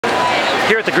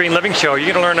Here at the Green Living Show,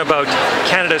 you're going to learn about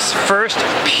Canada's first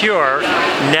pure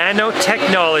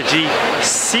nanotechnology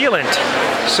sealant.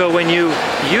 So when you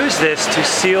use this to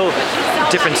seal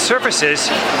different surfaces,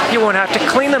 you won't have to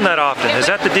clean them that often. Is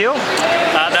that the deal?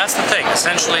 That's the thing.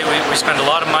 Essentially, we spend a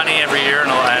lot of money every year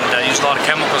and use a lot of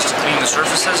chemicals to clean the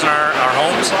surfaces in our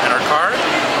homes and our car,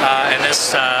 and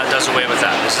this does away with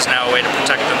that. This is now a way to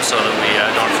protect them so that we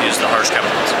don't have to use the harsh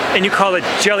chemicals. And you call it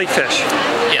jellyfish.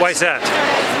 Yes. Why is that?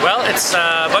 Well, it's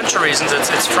a bunch of reasons.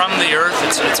 It's from the earth.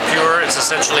 It's pure. It's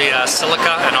essentially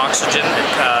silica and oxygen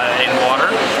in water.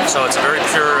 So it's a very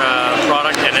pure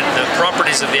product, and the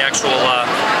properties of the actual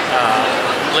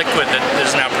liquid that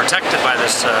is now protected by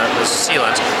this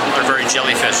sealant are very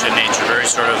jellyfish in nature, very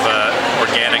sort of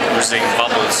organic, oozing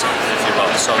bubbles, if you will.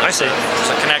 So there's a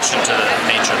connection to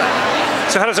nature there.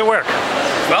 So how does it work?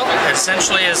 Well,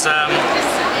 essentially is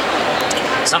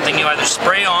something you either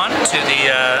spray on to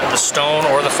the stone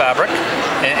or the fabric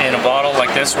in a bottle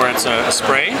like this where it's a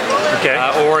spray, okay.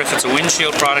 Or if it's a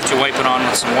windshield product, you wipe it on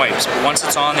with some wipes. But once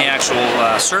it's on the actual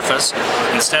surface,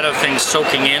 instead of things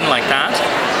soaking in like that,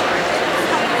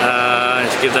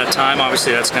 if you give that time,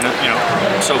 obviously that's going to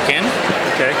soak in.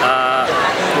 Okay.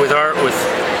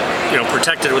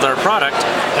 Protected with our product,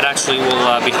 it actually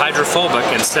will be hydrophobic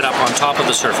and sit up on top of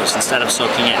the surface instead of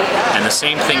soaking in. And the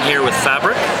same thing here with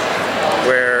fabric,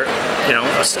 where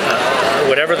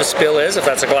whatever the spill is, if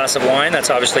that's a glass of wine, that's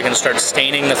obviously going to start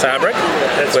staining the fabric.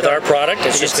 With our product,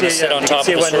 it's just going to sit on top of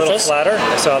the surface. You can see it went a little flatter.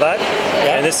 I saw that.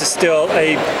 Yeah. And this is still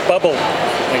a bubble.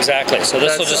 Exactly. So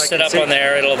this will just sit up on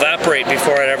there. It'll evaporate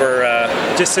before it ever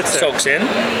just sits there. Soaks in.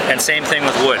 And same thing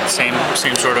with wood. Same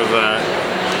sort of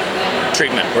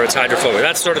treatment where it's hydrophobic.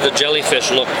 That's sort of the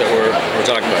jellyfish look that we're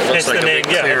talking about. It looks like a big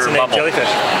clear bubble.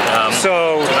 Jellyfish.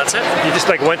 So that's it. You just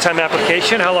like one-time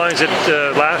application. How long does it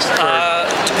last?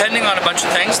 Depending on a bunch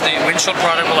of things. The windshield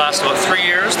product will last about 3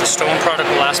 years. The stone product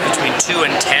will last between 2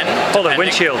 and 10. Hold on,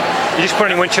 windshield. You just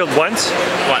put on your windshield once?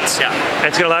 Once, yeah.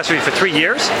 And it's going to last you for 3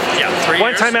 years? Yeah, 3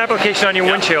 years. One-time application on your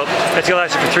windshield. That's going to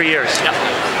last you for 3 years. Yeah.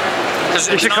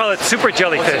 We should call it super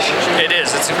jellyfish. It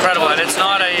is. It's incredible, and it's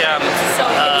not a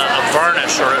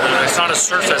varnish, or it's not a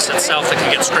surface itself that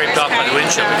can get scraped off by the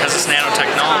windshield because it's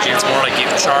nanotechnology. It's more like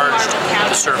you've charged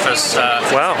the surface.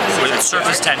 Wow. With its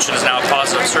surface tension is now a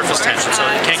positive surface tension, so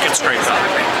it can't get scraped off.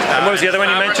 And what was the other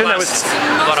one you mentioned? That was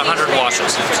about 100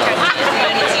 washes. So,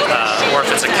 or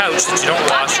if it's a couch that you don't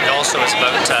wash, it also is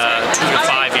about 2 to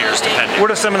 5 years, depending.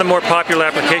 What are some of the more popular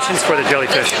applications for the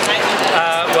jellyfish?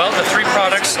 Well, the 3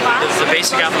 products. The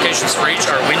basic applications for each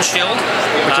are windshield,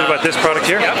 which is about this product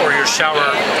here, or your shower,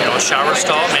 shower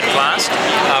stall made of glass.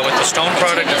 With the stone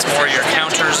product, it's more your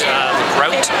counters, the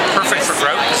grout, perfect for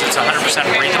grout because it's 100%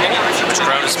 breathable, which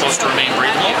grout is supposed to remain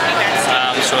breathable.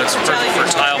 So it's perfect for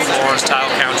tile floors, tile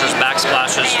counters,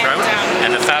 backsplashes, grout.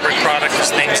 And the fabric product is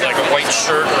things like a white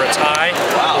shirt or a tie,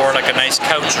 or like a nice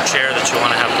couch or chair that you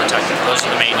want to have protected. Those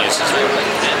are the main uses.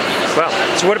 Wow.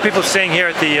 So what are people saying here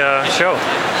at the show?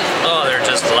 Oh, they're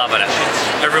just loving it.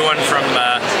 Everyone from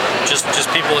just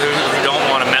people who don't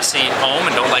want a messy home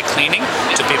and don't like cleaning,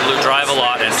 to people who drive a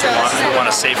lot and who want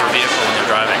a safer vehicle when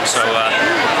they're driving. So the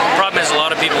problem is a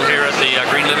lot of people here at the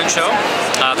Green Living Show,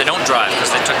 they don't drive because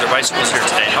they took their bicycles here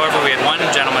today. However, we had one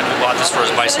gentleman who bought this for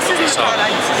his bicycle. So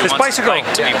he wants his bike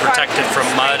to be protected from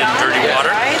mud and dirty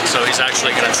water. So he's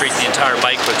actually going to treat the entire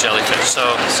bike with jellyfish.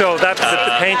 So that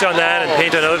the paint on that and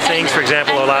paint on other things, for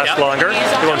example, will last longer.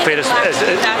 It won't fade as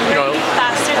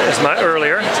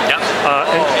earlier. Yep.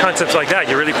 And concepts like that,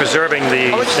 you're really preserving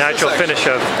the natural finish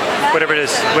of whatever it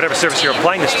is, whatever surface you're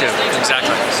applying this to.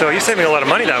 Exactly. So you're saving a lot of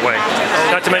money that way.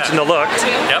 Not to mention the look.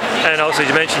 Yep. And also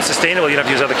you mentioned sustainable. You don't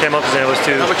have to use other chemicals in it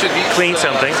to clean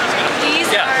something.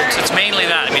 Yeah, it's mainly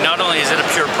that. I mean, not only is it a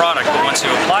pure product, but once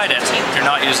you've applied it, you're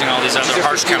not using all these other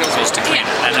harsh chemicals to clean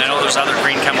it. And I know there's other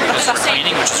green chemicals for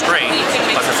cleaning, which is great,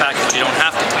 but the fact that you don't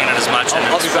have to clean it as much and it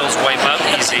spills wipe out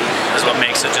easy is what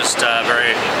makes it just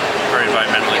very, very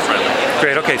environmentally friendly.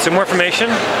 Great. Okay, some more information.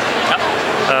 Yep.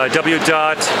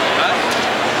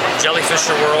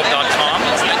 Jellyfisherworld.com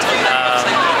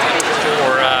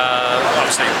or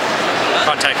obviously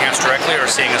contacting us directly or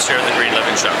seeing us here at the Green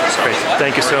Living Show. So, great.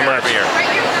 Thank you so much. Every year.